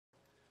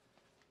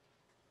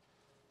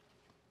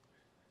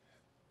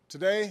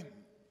Today,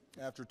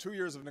 after 2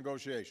 years of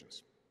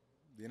negotiations,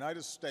 the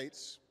United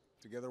States,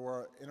 together with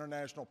our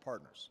international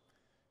partners,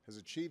 has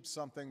achieved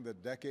something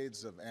that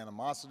decades of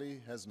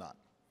animosity has not: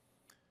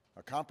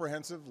 a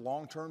comprehensive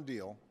long-term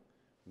deal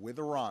with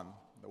Iran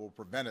that will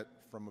prevent it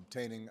from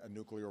obtaining a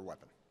nuclear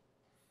weapon.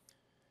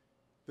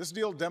 This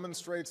deal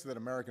demonstrates that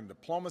American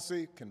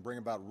diplomacy can bring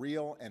about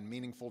real and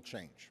meaningful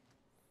change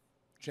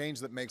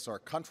that makes our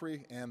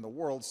country and the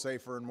world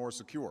safer and more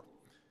secure.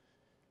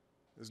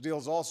 This deal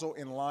is also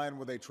in line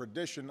with a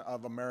tradition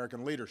of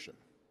American leadership.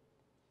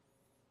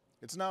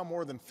 It's now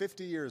more than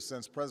 50 years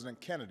since President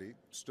Kennedy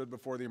stood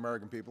before the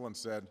American people and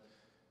said,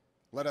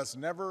 "Let us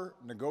never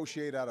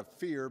negotiate out of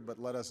fear, but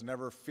let us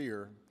never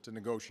fear to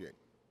negotiate."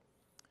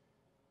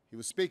 He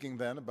was speaking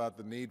then about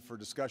the need for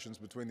discussions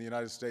between the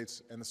United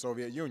States and the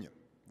Soviet Union,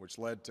 which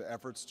led to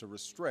efforts to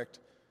restrict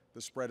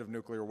the spread of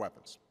nuclear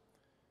weapons.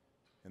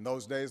 In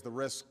those days, the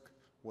risk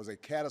was a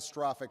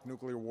catastrophic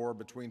nuclear war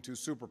between two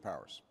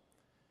superpowers.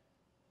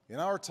 In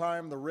our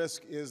time, the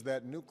risk is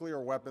that nuclear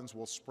weapons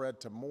will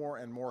spread to more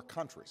and more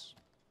countries,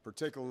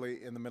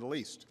 particularly in the Middle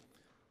East,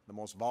 the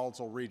most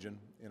volatile region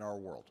in our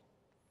world.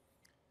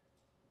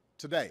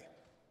 Today,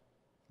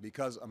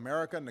 because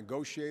America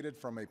negotiated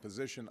from a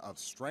position of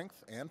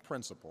strength and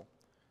principle,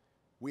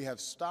 we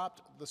have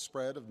stopped the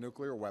spread of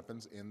nuclear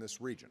weapons in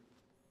this region.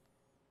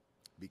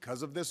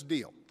 Because of this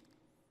deal,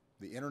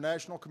 the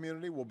international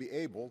community will be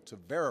able to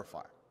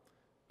verify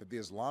that the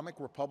Islamic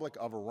Republic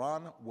of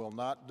Iran will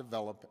not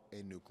develop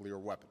a nuclear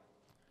weapon.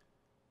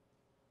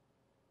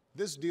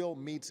 This deal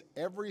meets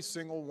every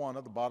single one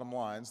of the bottom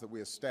lines that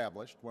we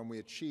established when we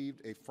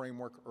achieved a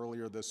framework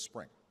earlier this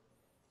spring.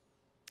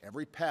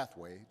 Every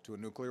pathway to a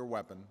nuclear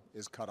weapon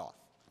is cut off,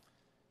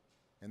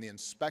 and the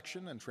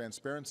inspection and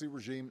transparency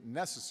regime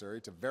necessary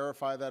to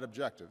verify that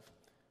objective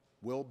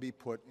will be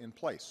put in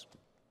place.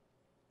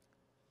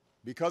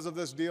 Because of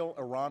this deal,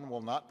 Iran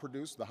will not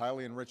produce the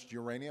highly enriched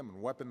uranium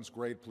and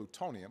weapons-grade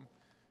plutonium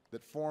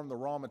that form the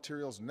raw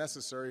materials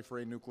necessary for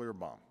a nuclear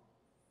bomb.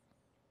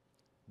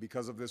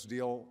 Because of this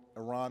deal,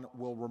 Iran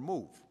will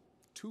remove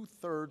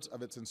 2/3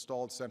 of its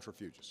installed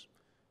centrifuges,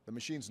 the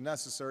machines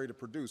necessary to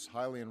produce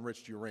highly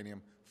enriched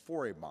uranium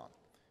for a bomb,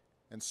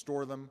 and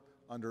store them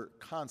under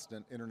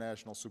constant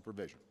international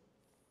supervision.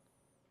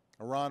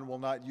 Iran will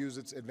not use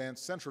its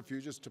advanced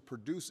centrifuges to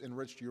produce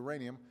enriched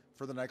uranium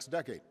for the next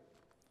decade.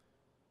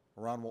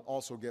 Iran will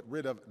also get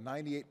rid of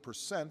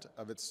 98%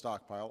 of its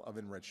stockpile of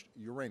enriched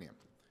uranium.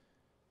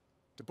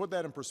 To put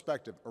that in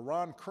perspective,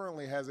 Iran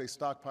currently has a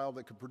stockpile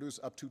that could produce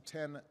up to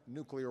 10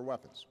 nuclear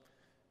weapons.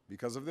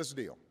 Because of this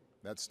deal,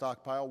 that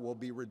stockpile will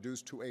be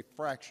reduced to a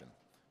fraction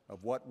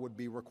of what would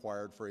be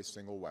required for a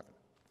single weapon.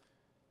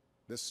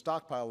 This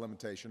stockpile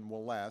limitation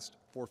will last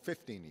for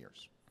 15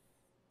 years.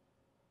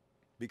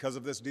 Because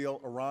of this deal,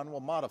 Iran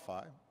will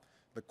modify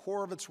the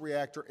core of its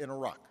reactor in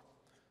Iraq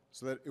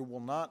so that it will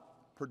not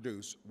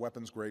produce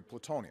weapons-grade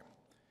plutonium,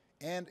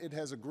 and it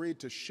has agreed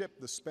to ship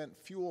the spent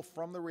fuel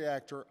from the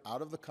reactor out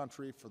of the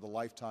country for the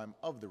lifetime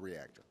of the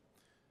reactor.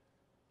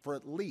 For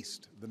at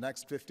least the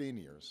next 15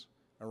 years,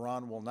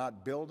 Iran will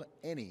not build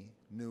any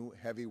new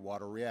heavy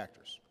water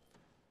reactors.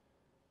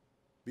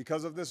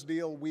 Because of this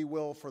deal, we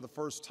will, for the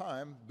first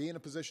time, be in a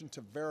position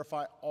to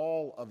verify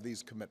all of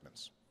these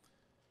commitments.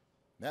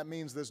 That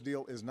means this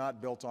deal is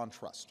not built on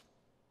trust.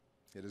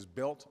 It is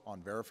built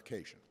on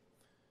verification.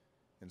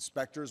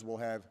 Inspectors will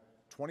have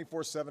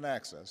 24/7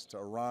 access to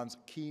Iran's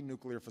key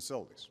nuclear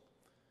facilities.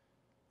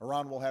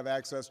 Iran will have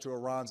access to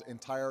Iran's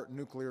entire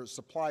nuclear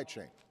supply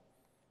chain,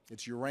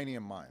 its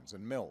uranium mines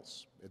and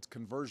mills, its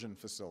conversion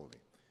facility,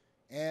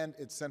 and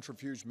its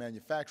centrifuge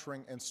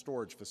manufacturing and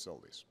storage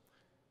facilities.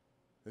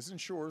 This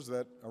ensures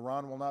that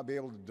Iran will not be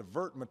able to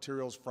divert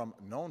materials from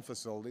known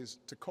facilities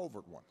to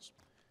covert ones.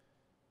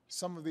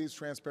 Some of these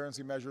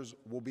transparency measures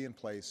will be in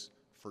place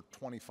for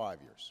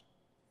 25 years.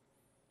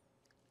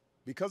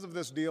 Because of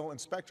this deal,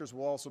 inspectors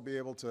will also be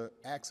able to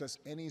access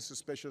any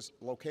suspicious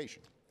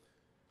location.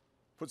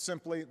 Put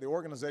simply, the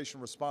organization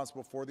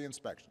responsible for the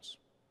inspections,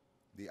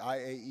 the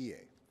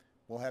IAEA,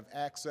 will have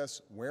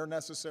access where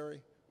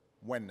necessary,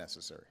 when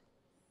necessary.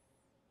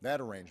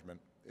 That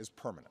arrangement is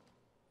permanent.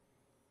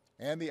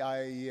 And the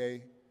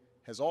IAEA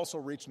has also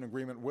reached an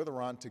agreement with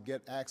Iran to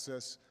get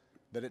access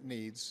that it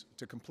needs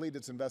to complete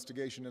its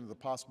investigation into the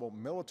possible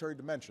military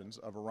dimensions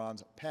of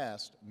Iran's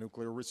past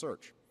nuclear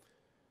research.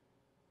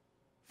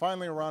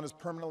 Finally, Iran is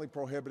permanently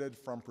prohibited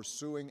from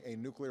pursuing a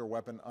nuclear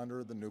weapon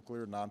under the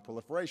Nuclear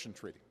Non-Proliferation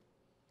Treaty,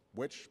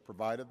 which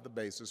provided the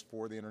basis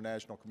for the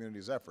international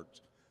community's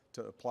efforts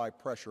to apply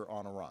pressure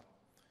on Iran.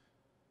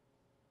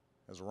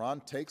 As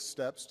Iran takes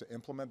steps to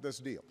implement this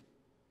deal,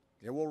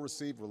 it will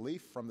receive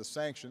relief from the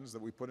sanctions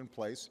that we put in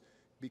place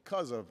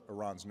because of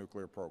Iran's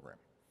nuclear program,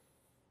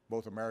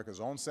 both America's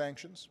own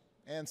sanctions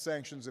and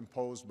sanctions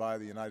imposed by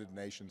the United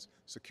Nations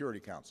Security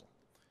Council.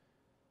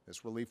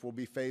 This relief will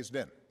be phased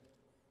in.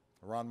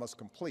 Iran must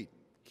complete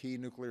key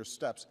nuclear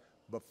steps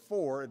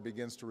before it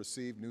begins to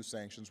receive new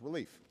sanctions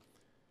relief.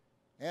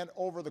 And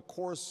over the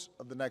course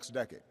of the next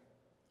decade,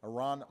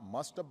 Iran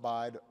must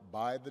abide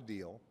by the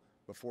deal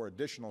before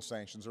additional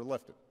sanctions are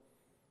lifted.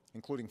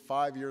 including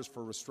 5 years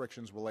for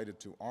restrictions related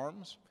to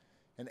arms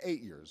and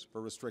 8 years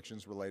for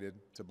restrictions related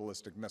to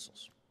ballistic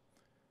missiles.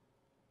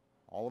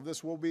 All of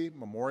this will be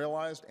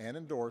memorialized and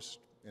endorsed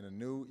in a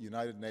new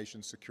United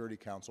Nations Security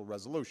Council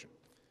resolution.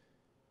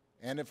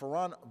 And if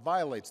Iran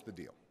violates the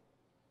deal,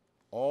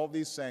 all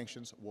these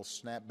sanctions will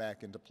snap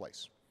back into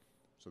place.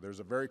 So there's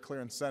a very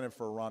clear incentive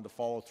for Iran to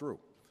follow through,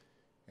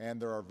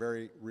 and there are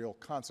very real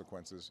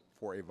consequences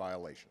for a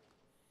violation.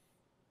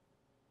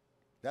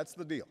 That's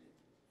the deal.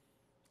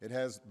 It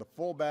has the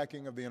full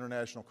backing of the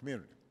international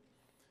community.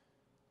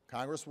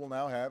 Congress will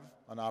now have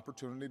an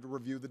opportunity to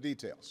review the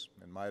details,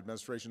 and my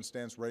administration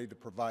stands ready to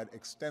provide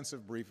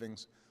extensive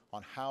briefings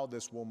on how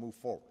this will move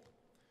forward.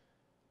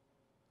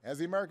 As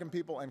the American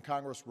people and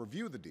Congress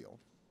review the deal,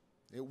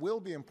 it will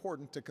be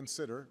important to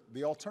consider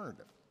the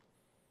alternative.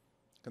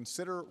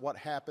 Consider what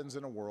happens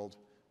in a world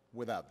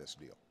without this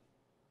deal.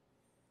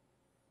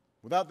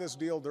 Without this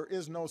deal, there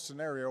is no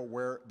scenario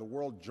where the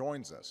world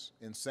joins us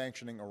in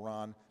sanctioning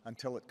Iran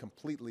until it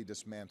completely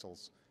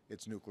dismantles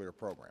its nuclear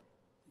program.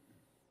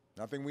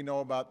 Nothing we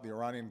know about the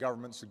Iranian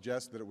government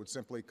suggests that it would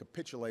simply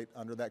capitulate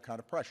under that kind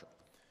of pressure,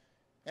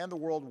 and the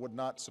world would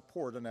not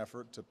support an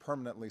effort to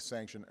permanently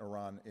sanction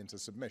Iran into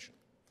submission.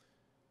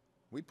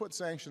 We put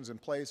sanctions in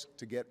place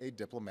to get a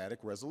diplomatic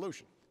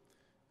resolution,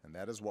 and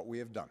that is what we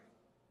have done.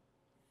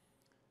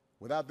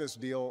 Without this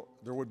deal,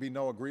 there would be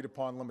no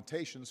agreed-upon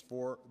limitations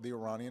for the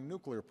Iranian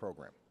nuclear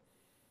program.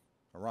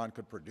 Iran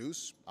could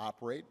produce,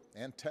 operate,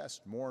 and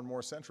test more and more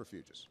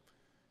centrifuges.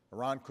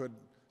 Iran could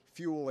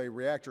fuel a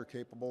reactor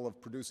capable of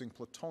producing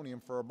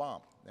plutonium for a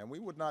bomb, and we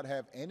would not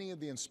have any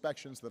of the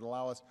inspections that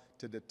allow us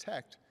to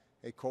detect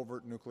a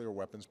covert nuclear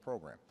weapons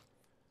program.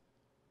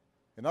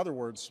 In other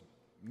words,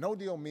 no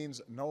deal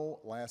means no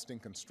lasting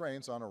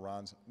constraints on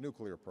Iran's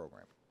nuclear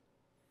program.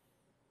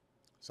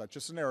 Such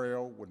a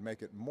scenario would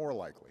make it more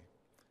likely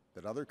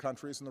that other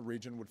countries in the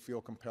region would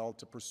feel compelled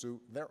to pursue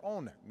their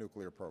own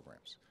nuclear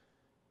programs,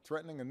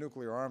 threatening a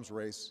nuclear arms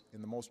race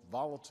in the most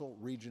volatile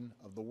region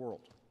of the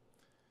world.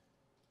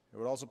 It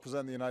would also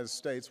present the United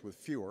States with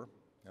fewer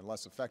and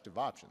less effective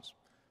options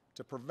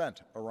to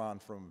prevent Iran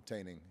from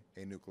obtaining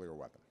a nuclear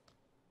weapon.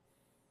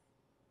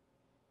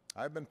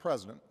 I've been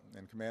President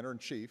and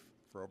Commander-in-Chief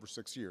for over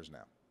 6 years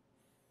now.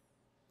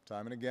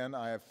 Time and again,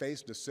 I have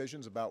faced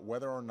decisions about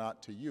whether or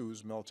not to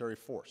use military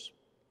force.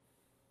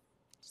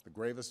 It's the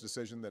gravest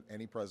decision that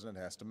any president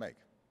has to make.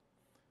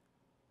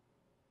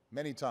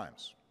 Many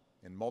times,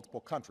 in multiple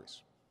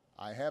countries,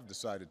 I have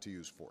decided to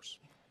use force,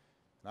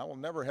 and I will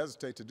never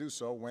hesitate to do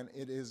so when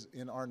it is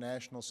in our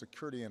national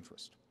security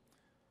interest.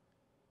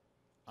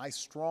 I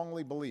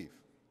strongly believe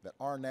that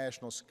our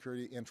national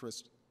security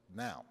interest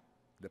now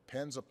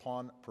depends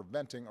upon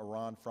preventing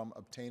Iran from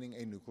obtaining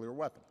a nuclear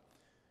weapon,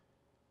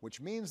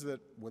 which means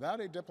that without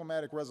a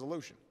diplomatic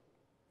resolution,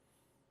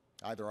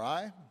 either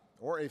I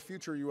or a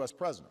future U.S.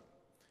 president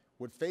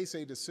would face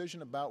a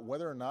decision about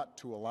whether or not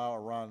to allow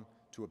Iran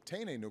to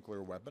obtain a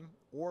nuclear weapon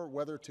or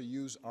whether to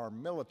use our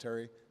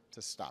military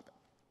to stop it.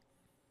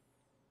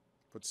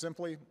 Put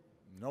simply,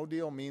 no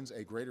deal means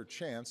a greater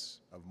chance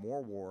of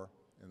more war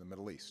in the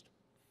Middle East.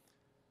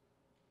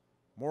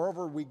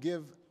 Moreover, we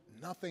give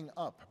nothing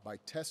up by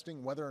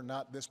testing whether or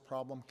not this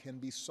problem can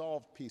be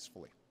solved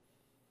peacefully.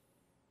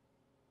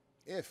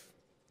 If,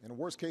 in a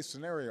worst-case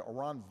scenario,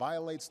 Iran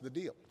violates the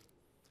deal,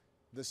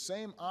 the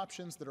same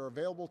options that are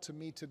available to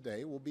me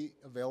today will be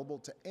available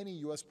to any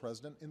U.S.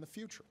 president in the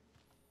future.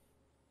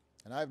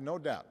 And I have no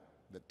doubt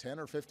that 10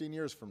 or 15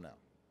 years from now,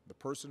 the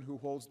person who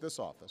holds this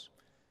office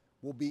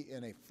will be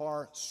in a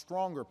far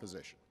stronger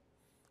position,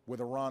 with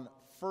Iran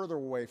further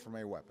away from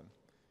a weapon,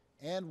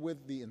 and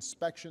with the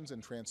inspections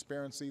and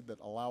transparency that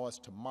allow us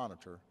to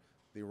monitor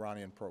the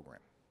Iranian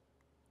program.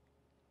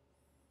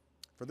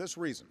 For this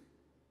reason,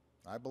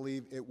 I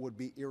believe it would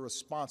be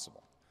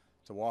irresponsible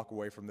to walk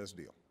away from this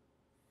deal.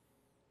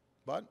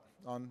 But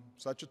on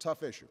such a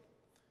tough issue,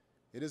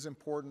 it is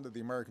important that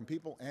the American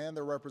people and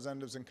their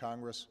representatives in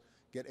Congress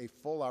get a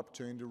full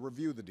opportunity to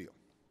review the deal.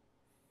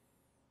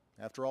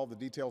 After all, the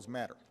details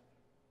matter,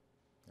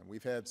 and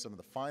we've had some of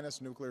the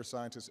finest nuclear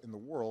scientists in the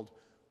world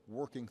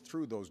working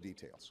through those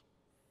details.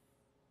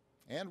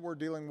 And we're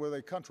dealing with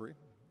a country,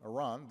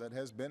 Iran, that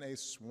has been a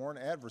sworn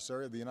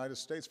adversary of the United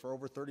States for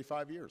over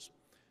 35 years.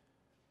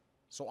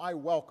 So I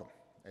welcome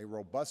a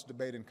robust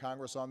debate in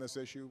Congress on this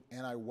issue,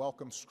 and I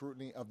welcome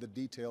scrutiny of the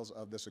details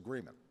of this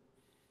agreement.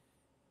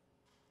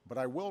 But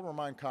I will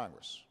remind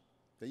Congress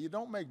that you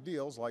don't make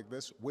deals like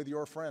this with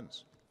your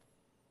friends.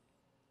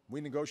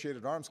 We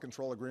negotiated arms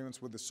control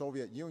agreements with the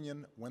Soviet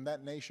Union when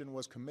that nation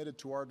was committed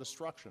to our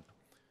destruction,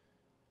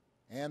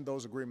 and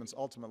those agreements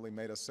ultimately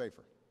made us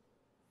safer.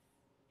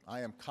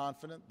 I am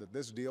confident that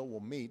this deal will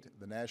meet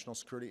the national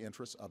security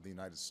interests of the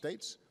United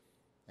States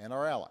and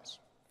our allies.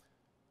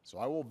 So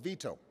I will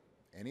veto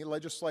any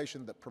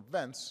legislation that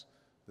prevents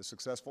the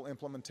successful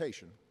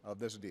implementation of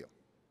this deal.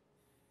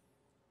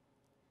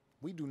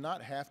 We do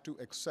not have to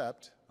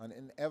accept an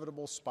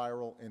inevitable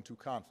spiral into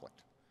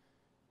conflict,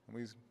 and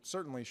we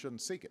certainly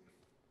shouldn't seek it.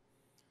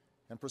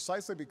 And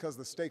precisely because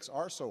the stakes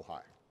are so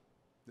high,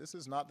 this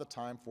is not the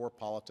time for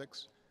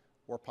politics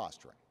or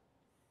posturing.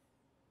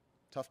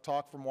 Tough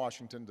talk from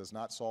Washington does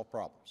not solve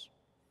problems.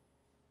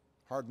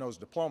 Hard-nosed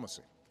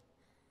diplomacy,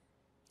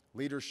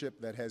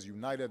 leadership that has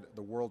united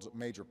the world's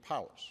major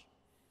powers,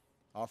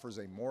 offers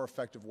a more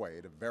effective way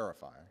to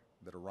verify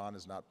that Iran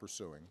is not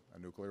pursuing a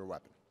nuclear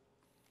weapon.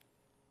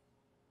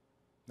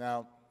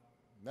 Now,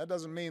 that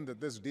doesn't mean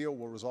that this deal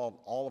will resolve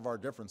all of our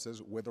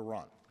differences with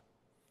Iran.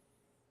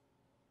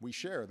 We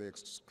share the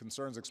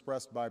concerns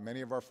expressed by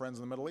many of our friends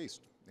in the Middle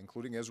East,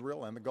 including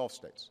Israel and the Gulf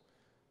states,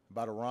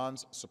 about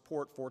Iran's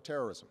support for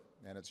terrorism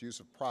and its use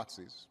of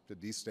proxies to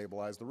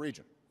destabilize the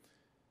region.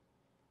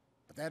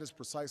 But that is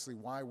precisely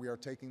why we are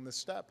taking this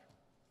step,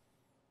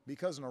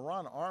 because an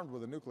Iran armed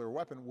with a nuclear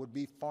weapon would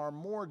be far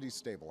more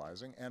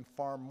destabilizing and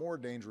far more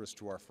dangerous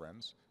to our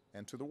friends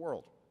and to the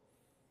world.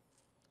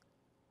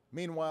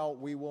 Meanwhile,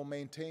 we will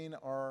maintain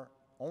our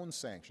own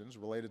sanctions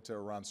related to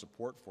Iran's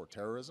support for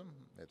terrorism,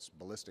 its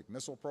ballistic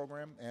missile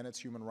program, and its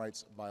human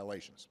rights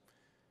violations.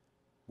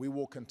 We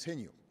will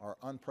continue our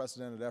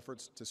unprecedented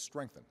efforts to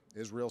strengthen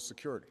Israel's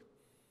security,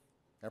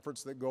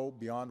 efforts that go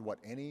beyond what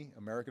any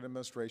American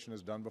administration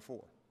has done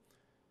before.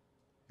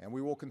 And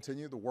we will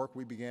continue the work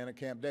we began at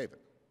Camp David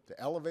to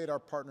elevate our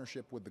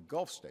partnership with the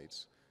Gulf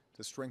states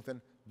to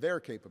strengthen their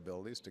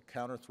capabilities to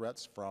counter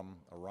threats from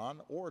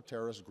Iran or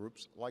terrorist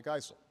groups like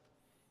ISIL.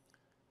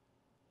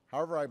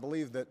 However, I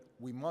believe that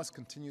we must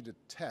continue to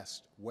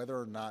test whether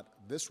or not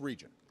this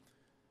region,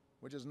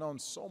 which has known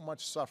so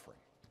much suffering,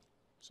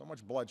 so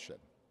much bloodshed,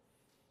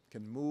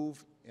 can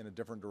move in a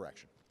different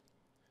direction.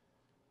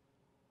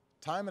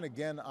 Time and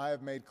again, I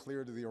have made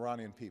clear to the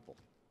Iranian people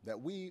that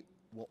we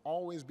will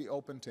always be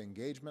open to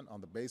engagement on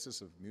the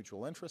basis of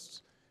mutual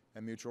interests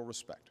and mutual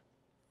respect.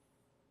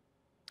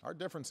 Our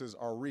differences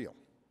are real,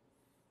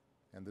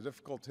 and the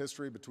difficult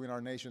history between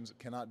our nations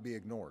cannot be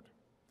ignored.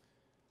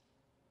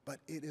 But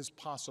it is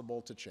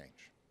possible to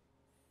change.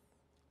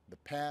 The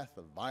path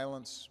of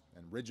violence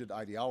and rigid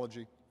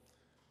ideology,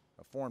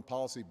 a foreign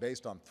policy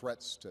based on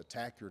threats to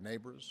attack your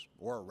neighbors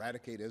or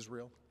eradicate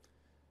Israel,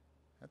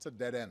 that's a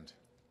dead end.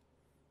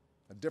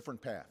 A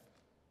different path,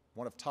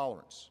 one of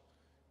tolerance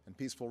and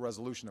peaceful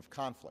resolution of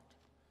conflict,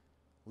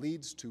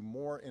 leads to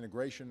more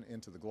integration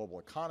into the global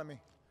economy,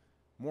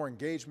 more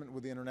engagement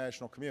with the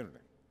international community,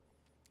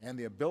 and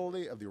the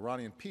ability of the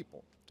Iranian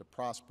people to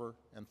prosper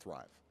and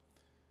thrive.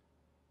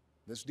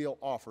 This deal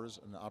offers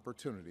an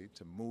opportunity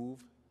to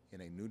move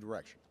in a new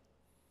direction.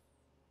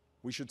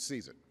 We should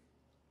seize it.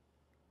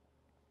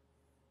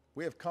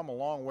 We have come a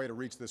long way to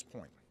reach this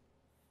point.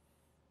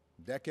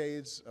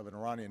 Decades of an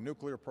Iranian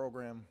nuclear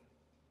program,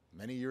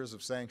 many years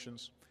of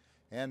sanctions,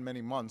 and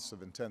many months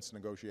of intense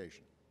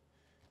negotiation.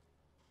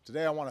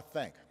 Today, I want to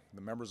thank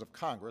the members of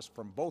Congress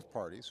from both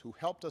parties who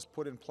helped us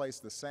put in place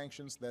the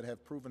sanctions that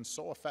have proven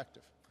so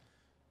effective,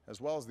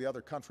 as well as the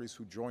other countries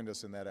who joined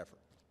us in that effort.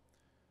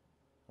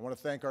 I want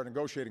to thank our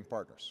negotiating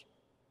partners,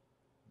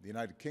 the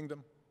United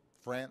Kingdom,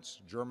 France,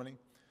 Germany,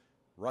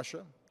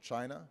 Russia,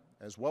 China,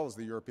 as well as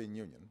the European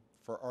Union,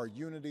 for our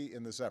unity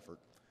in this effort,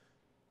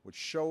 which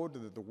showed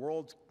that the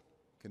world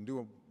can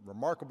do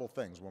remarkable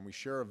things when we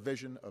share a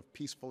vision of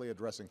peacefully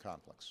addressing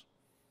conflicts.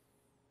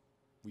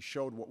 We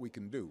showed what we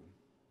can do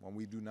when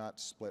we do not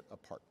split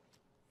apart.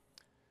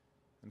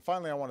 And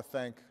finally, I want to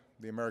thank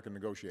the American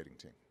negotiating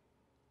team.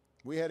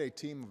 We had a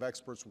team of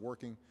experts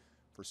working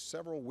for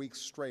several weeks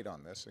straight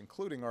on this,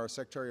 including our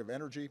Secretary of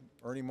Energy,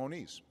 Ernie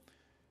Moniz.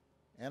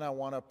 And I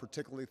want to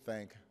particularly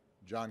thank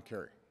John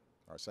Kerry,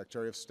 our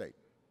Secretary of State,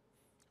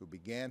 who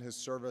began his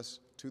service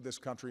to this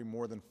country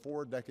more than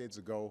 4 decades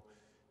ago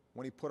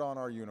when he put on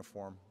our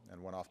uniform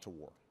and went off to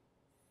war.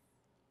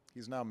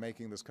 He's now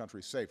making this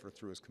country safer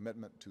through his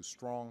commitment to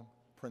strong,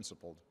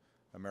 principled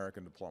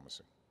American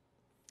diplomacy.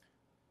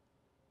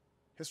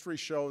 History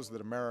shows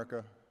that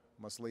America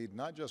must lead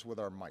not just with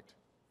our might,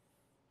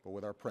 but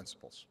with our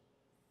principles.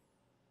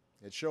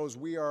 It shows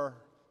we are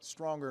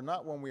stronger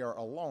not when we are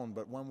alone,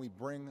 but when we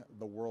bring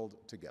the world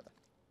together.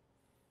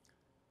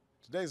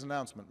 Today's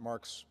announcement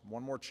marks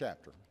one more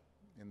chapter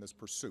in this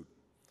pursuit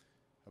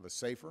of a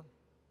safer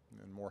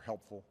and more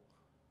helpful,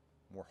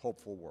 more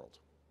hopeful world.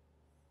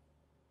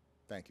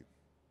 Thank you.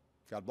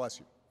 God bless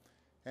you,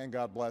 and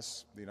God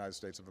bless the United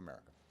States of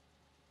America.